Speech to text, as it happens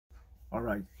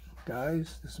Alright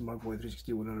guys, this is my boy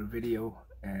 360 with another video,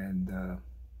 and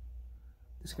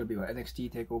this is going to be my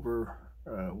NXT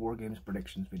TakeOver War Games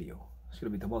predictions video. It's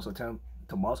going to be Tommaso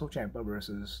Ciampa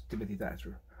versus Timothy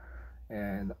Thatcher,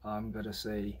 and I'm going to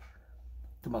say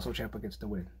Tommaso Ciampa gets the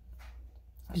win.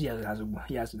 He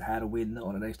hasn't had a win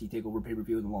on an NXT TakeOver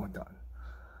pay-per-view in a long time.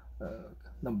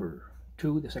 Number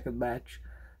 2, the second match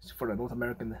is for the North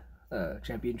American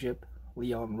Championship.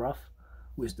 Leon Ruff,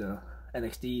 who is the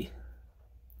NXT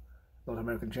North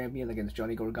American Champion, against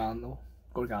Johnny Gargano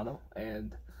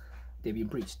and Damian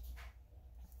Priest.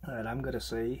 And I'm gonna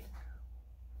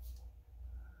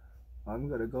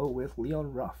go with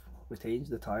Leon Ruff retains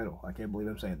the title. I can't believe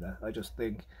I'm saying that. I just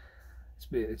think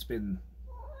it's been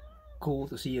cool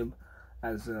to see him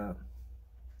as a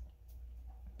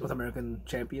North American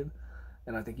champion,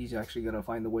 and I think he's actually gonna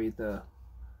find a way to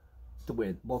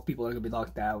win. Both people are gonna be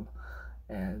knocked down,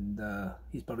 and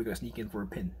he's probably gonna sneak in for a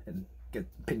pin and get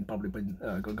pinned, probably by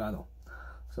Gargano.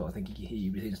 So I think he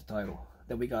retains the title.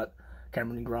 Then we got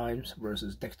Cameron Grimes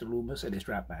versus Dexter Lumis in a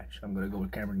strap match. I'm gonna go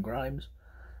with Cameron Grimes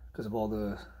because of all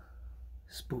the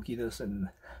spookiness and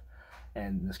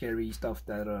the scary stuff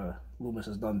that Lumis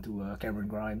has done to Cameron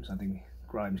Grimes. I think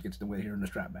Grimes gets the win here in the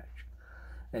strap match.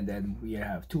 And then we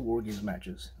have 2 War Games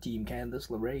matches: Team Candice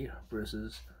LeRae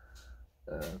versus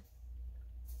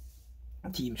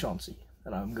Team Chauncey.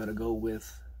 And I'm gonna go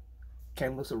with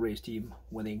Candice LeRae's team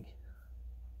winning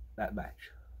that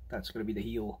match. That's gonna be the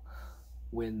heel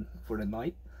win for the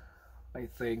night. I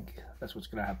think that's what's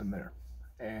gonna happen there.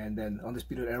 And then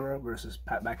Undisputed Era versus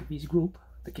Pat McAfee's group,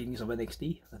 the Kings of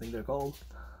NXT, I think they're called.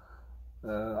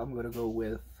 I'm gonna go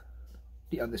with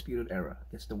the Undisputed Era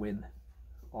gets the win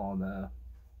on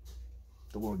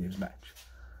the War Games match.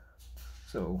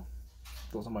 So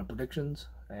those are my predictions,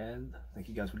 and thank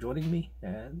you guys for joining me,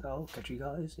 and I'll catch you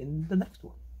guys in the next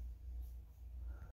one.